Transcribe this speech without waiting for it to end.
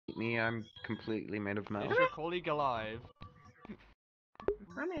me, I'm completely made of metal. Is your colleague alive?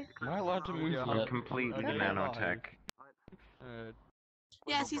 Am I allowed to move Yeah. I'm Are completely they nanotech.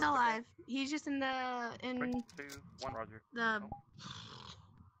 Yes, he's alive. He's just in the 3, 2, 1, Roger. the.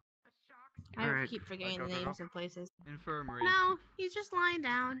 I Alright. keep forgetting the names of places. Infirmary. No, he's just lying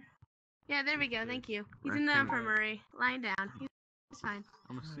down. Yeah, there we go. Thank you. He's in the Resting. infirmary, lying down. He's fine.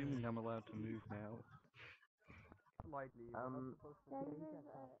 I'm assuming I'm allowed to move now.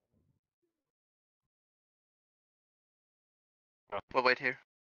 We'll wait here.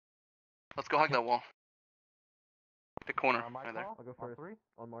 Let's go hug that wall. The corner, My right there. call. I'll go first. 3.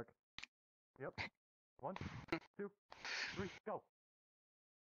 On mark. Yep. 1, 2, 3, go.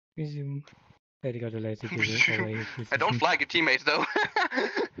 Resume. Very got related to the away. I don't flag your teammates though.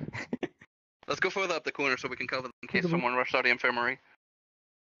 Let's go further up the corner so we can cover them in case someone rushed out the infirmary.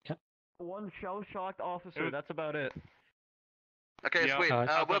 One shell-shocked officer, that's about it. Okay, Yeah. sweet.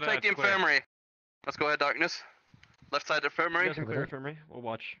 We'll take the that's clear. infirmary. Let's go ahead, Darkness. Left side of the infirmary. You guys can clear infirmary. We'll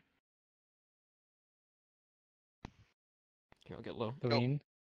watch. Okay, I'll get low. Go in.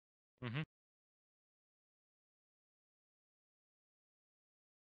 Mm-hmm.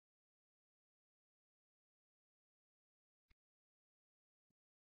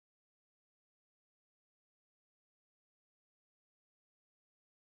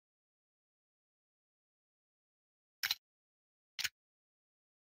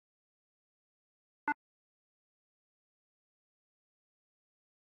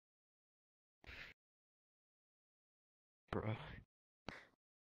 Bruh.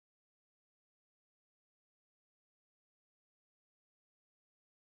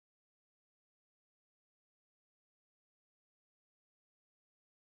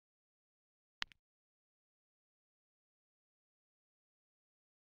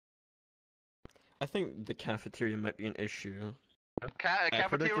 I think the cafeteria might be an issue.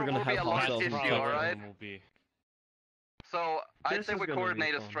 Cafeteria we're gonna will be a have large hostels issue, and stuff. alright? So, I'd This say is we gonna be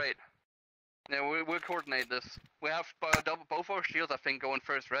coordinate it fun. straight. Yeah, we'll coordinate this. We have both our shields, I think, going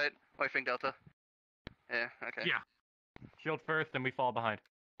first, right? What do you think, Delta? Yeah, okay. Yeah. Shield first, then we fall behind.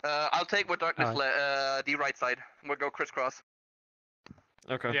 I'll take what Darkness the right side. We'll go crisscross.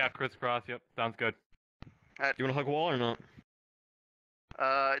 Okay. Yeah, crisscross. Yep, sounds good. Do you wanna hug wall or not?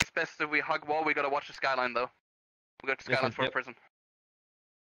 It's best if we hug wall. We gotta watch the skyline though. We got the Yes, skyline for yep. prison.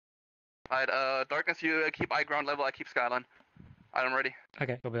 Alright, Darkness, you keep eye ground level. I keep skyline. Alright, I'm ready.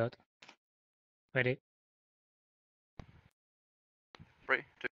 Okay, go out. Ready. 3,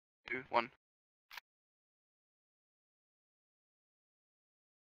 2, 1.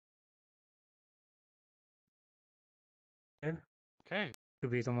 Okay. To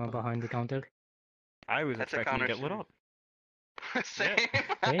be someone behind the counter. I was That's a expecting to counter. get lit up. Same.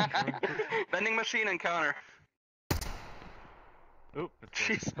 Okay. Vending machine and counter. Oop.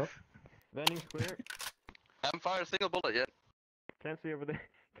 Jeez. Vending square. Haven't fired a single bullet yet. Can't see over the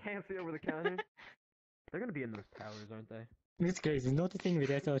can't see over the counter. They're gonna be in those towers, aren't they? This case is not a thing with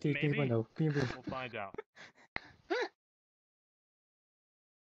SRT. Maybe. People. We'll find out.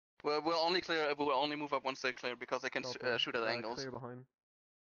 We'll only clear. We'll only move up once they clear because they can shoot at angles. Clear behind.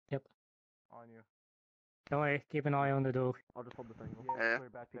 Yep. On you. Don't worry, keep an eye on the door. I'll just hold the thing. Yeah. Clear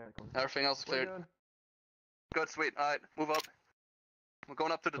back there. Everything else is cleared. Good, sweet. Alright, move up. We're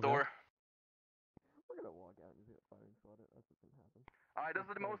going up to the Okay. door. We're gonna walk out and get firing squad. That's what's gonna happen. Alright, this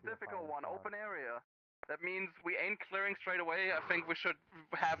is the most difficult one. Open area. That means we ain't clearing straight away. I think we should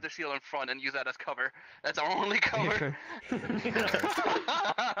have the shield in front and use that as cover. That's our only cover.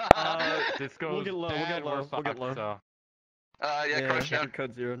 This goes We'll get low, we'll bad, get low, we're we'll get fucked, low. So. Yeah, crush down.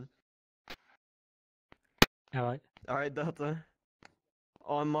 Code 0. Alright. Alright, Delta.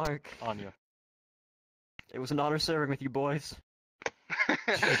 On mark. On you. It was an honor serving with you boys.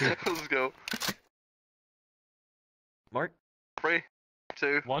 Let's go. Mark. 3,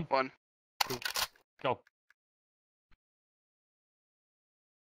 2, 1. 1. Go.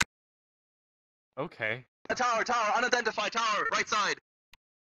 Okay. A tower, unidentified tower, right side.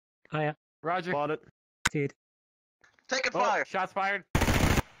 Hiya. Roger. Spot it. See it. Take it, Oh, fire. shots fired.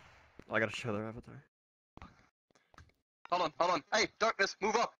 I gotta show their avatar. Hold on. Hey, Darkness,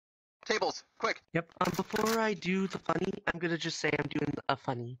 move up. Tables, quick. Yep. Before I do the funny, I'm gonna just say I'm doing a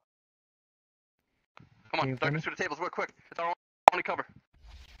funny. Come on, You Darkness funny? to the tables, real quick. It's our only cover.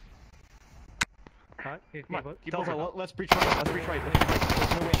 Alright, here's Come on, table. keep Delta, moving. let's breach right. Let's breach right. There's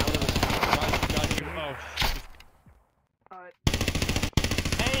no way out of this. Got you. Oh. Alright.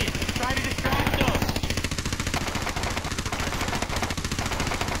 Hey, try to distract us.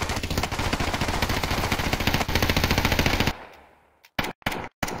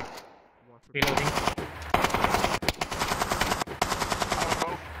 Reloading.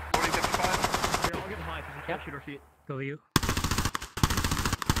 We're gotta shoot our feet. Go with you.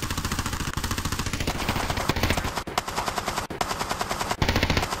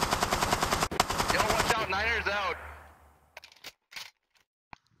 Yo, watch out, Niners out.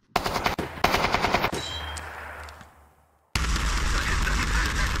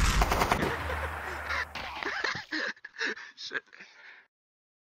 Shit.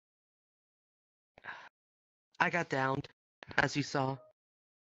 I got downed, as you saw.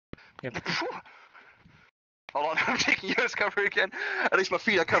 Yep. Hold on, I'm taking you as cover again. At least my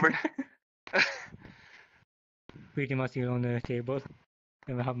feet are covered. Pretty much you're on the table.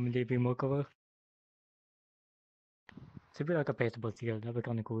 Then we have a little bit more cover. Should be like a paintable seal, that'd be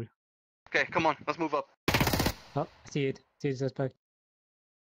kinda cool. Okay, come on, let's move up. Oh, see it. See the suspect.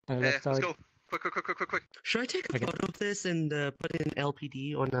 On the Yeah, left let's side. go. Quick. Should I take a Okay. photo of this and put it in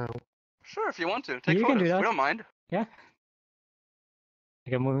LPD or no? Sure, if you want to. Take You can photos. do that. We don't mind. Yeah.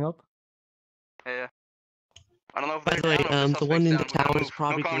 Okay, moving up. Yeah. I don't know if By they're the way, down or if the one in the suspect's down. tower Move. is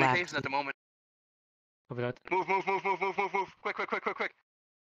probably no communication collapsed. at the moment. Copy that. Move. Quick.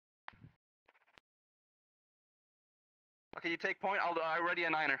 Okay, you take point. I'll ready a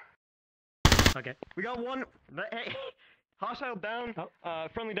niner. Okay. We got one. Hey, hostile down. Oh.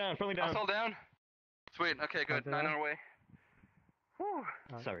 Friendly down. I'll hold down. Sweet. Okay, good. Okay. 9 on our way. Whew.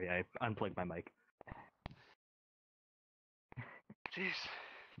 Sorry, I unplugged my mic. Jeez.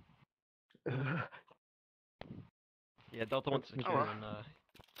 Yeah, Delta wants to secure well. and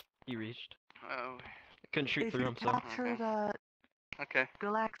he reached. Oh. Couldn't shoot If through you him, so. captured Okay.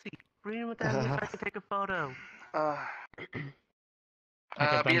 Galaxy, bring him with that so I can take a photo.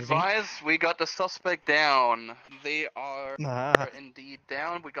 Okay, Be advised, we got the suspect down. They are indeed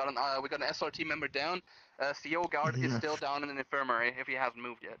down. We got an SRT member down. CO guard is still down in an infirmary if he hasn't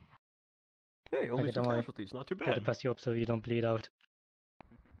moved yet. Hey, only Okay, some don't worry. casualties, not too Try to bad. pass you up so you don't bleed out.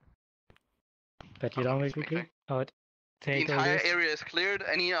 Pat you Oh, down really excuse me, quickly. Alright. The Take all entire this. area is cleared.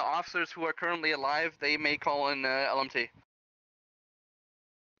 Any officers who are currently alive, they may call in LMT.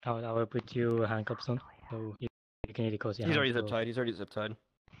 I will put you handcuffs on. So you can either close your He's hands already or- zip tied.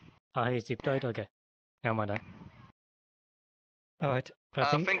 Ah, he's zip tied? Okay. Never mind then. Alright. I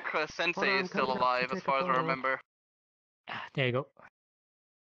Pressing. think Sensei Hold on, is still coming up to alive as take a far as I photo. remember. There you go.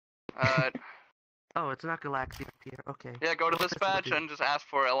 Oh, it's not Galaxy up here. Okay. Yeah, go to What dispatch facility? and just ask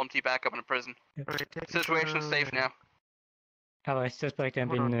for LMT backup in a prison. Alright, take a Situation is photo. safe now. Alright, suspect has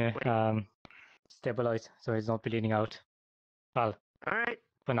Hold been on, wait. stabilized, so he's not bleeding out. Well, Alright,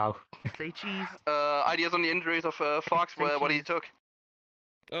 for now. say cheese. Ideas on the injuries of Fox, Thank what he you. took?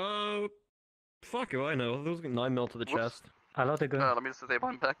 Fuck do I know. There was 9 mil to the Whoops. chest. A lot of gun. Let me just disable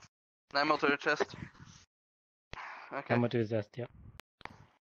impact. 9 mil to the chest. Okay. I'm gonna do that, yeah.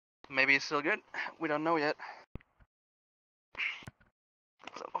 Maybe it's still good. We don't know yet.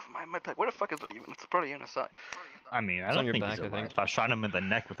 So off my pack. Where the fuck is it even? It's probably on the side. I mean, I It's on don't your think back, he's I alive. think. I shot him in the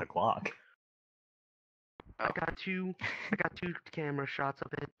neck with a Glock. Oh. I got two camera shots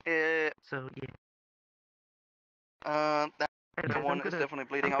of it. So yeah. That Anyways, one I'm is gonna- definitely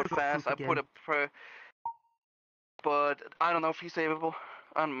bleeding I'm out gonna go fast. I poop put again. but I don't know if he's savable,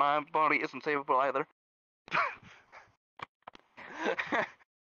 and my body isn't savable either.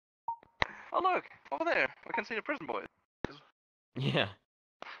 Oh look, over there. I can see the prison boys. Yeah.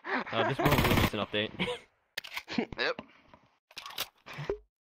 This one was an update. Yep.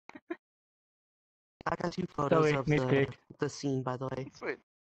 I got two photos Sorry, of mistake. the scene, by the way. Sweet.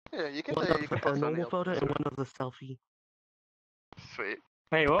 Yeah, you can One say of you can a post on normal the photo and one of the selfie. Sweet.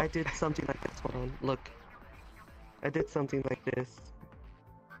 Hey, I what? did something like this. Hold on, look. I did something like this.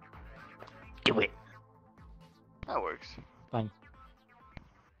 Do it. That works. Bang.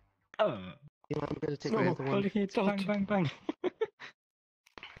 Oh. You know, I'm gonna take No, another all one. the hits, bang, bang, bang.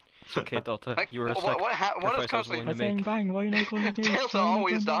 It's okay, Delta. Like, You were a what sec. what is sacrifice I was constantly? willing I'm to saying make. bang, why you not calling it? Delta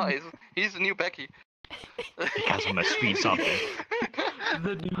always dies. He's the new Becky. Because must be something.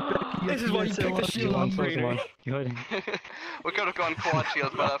 This is why you picked the shield on trainer. You heard him. We could have gone quad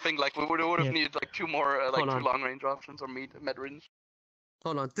shields, but I think like we would have Yeah. needed like two more Hold two on. long range options or mid range.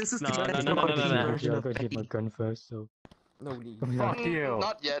 Hold on, this is No, the no, best no, no, no, RPG no, no. version I'm of gonna hit my Becky. gun first, so. No need. Fuck you.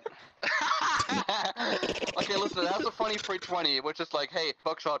 Not yet. Okay, listen, that's a funny 320, which is like, hey,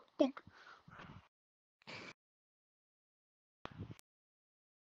 buckshot, boink.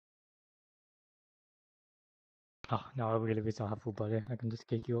 Oh, no, I really wish I have full body. I can just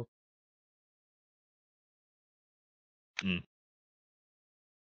kick you up. Mm.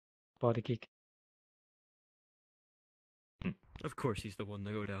 Body kick. Of course he's the one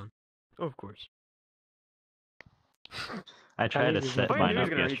to go down. Of course. I tried to set I mine knew he was up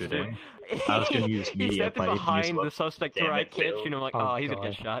gonna reach yesterday. it. I was gonna use He media, stepped but I didn't use behind what- the suspect to Damn right it, catch, Phil. you know, like, Oh, oh, he's gonna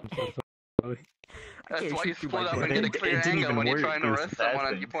get God. shot. I'm so sorry. That's can't why you shoot through split my up and brain. get a clear It didn't angle even when you work, try and it was arrest the bad someone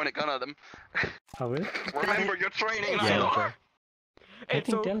and you thing. point a gun at them. How is? Remember your training, Yeah, Igor! I It's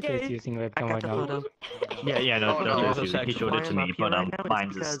think Delta is okay. using I webcam got right the now. photo. Yeah, no, Oh, no, no. he showed it to Why me, I'm but up here right now is mine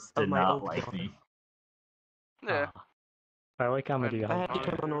because just of did my not OVR. like me. Yeah. What camera do you I have? had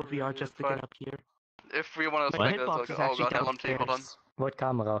to turn on OVR just to Fine. get up here. If we want to My spec this, hitbox is oh actually god, LMT, hold on. downstairs. What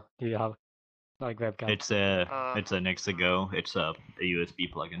camera do you have? Like webcam. It's a Nexago. It's a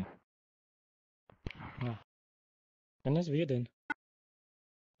USB plugin. And that's weird then.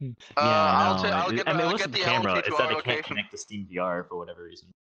 Yeah, I know. I'll It get wasn't the the camera. LMT to It's that our it can't location. connect to Steam VR for whatever reason.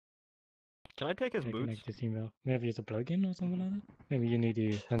 Can I take his I boots? connect this email. Maybe it's a plugin or something like that. Maybe you need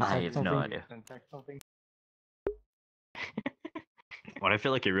to I uncheck have something. no idea. Uncheck something. What I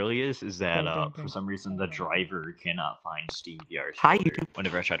feel like it really is that Bang, bang, for bang. some reason the driver cannot find Steam VR Hi, shoulder YouTube.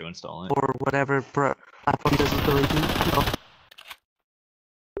 whenever I try to install it. Or whatever platform this is going to. No.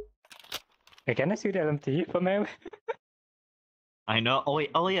 Hey, can I see the LMT for me? I know.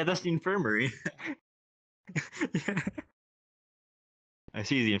 Oh yeah, that's the infirmary. Yeah. I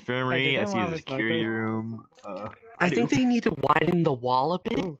see the infirmary. I don't see have the a security sniper. room. I think they need to widen the wall a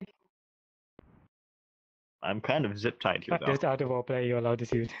bit. Ooh. I'm kind of zip tied here though. Just out of Roleplay, you're allowed to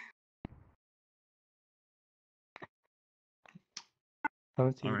shoot.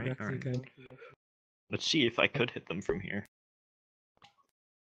 Don't see Alright, that's alright. good. Let's see if I could hit them from here.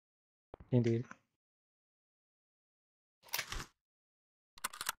 Indeed.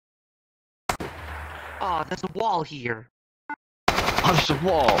 Oh, there's a wall here. Oh, there's a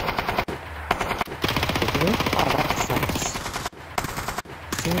wall! Oh, that sucks.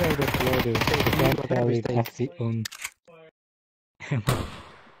 Seems like the floater. The can't tell it has its own.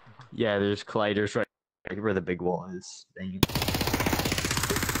 Yeah, there's colliders right where the big wall is. Dang it.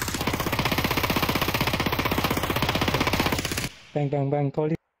 Bang bang bang,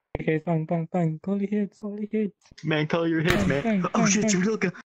 collie hits, bang bang bang, collie hits, collie hits. Man, call your hits, Bang, man. bang, Oh bang, shit, bang. you're looking.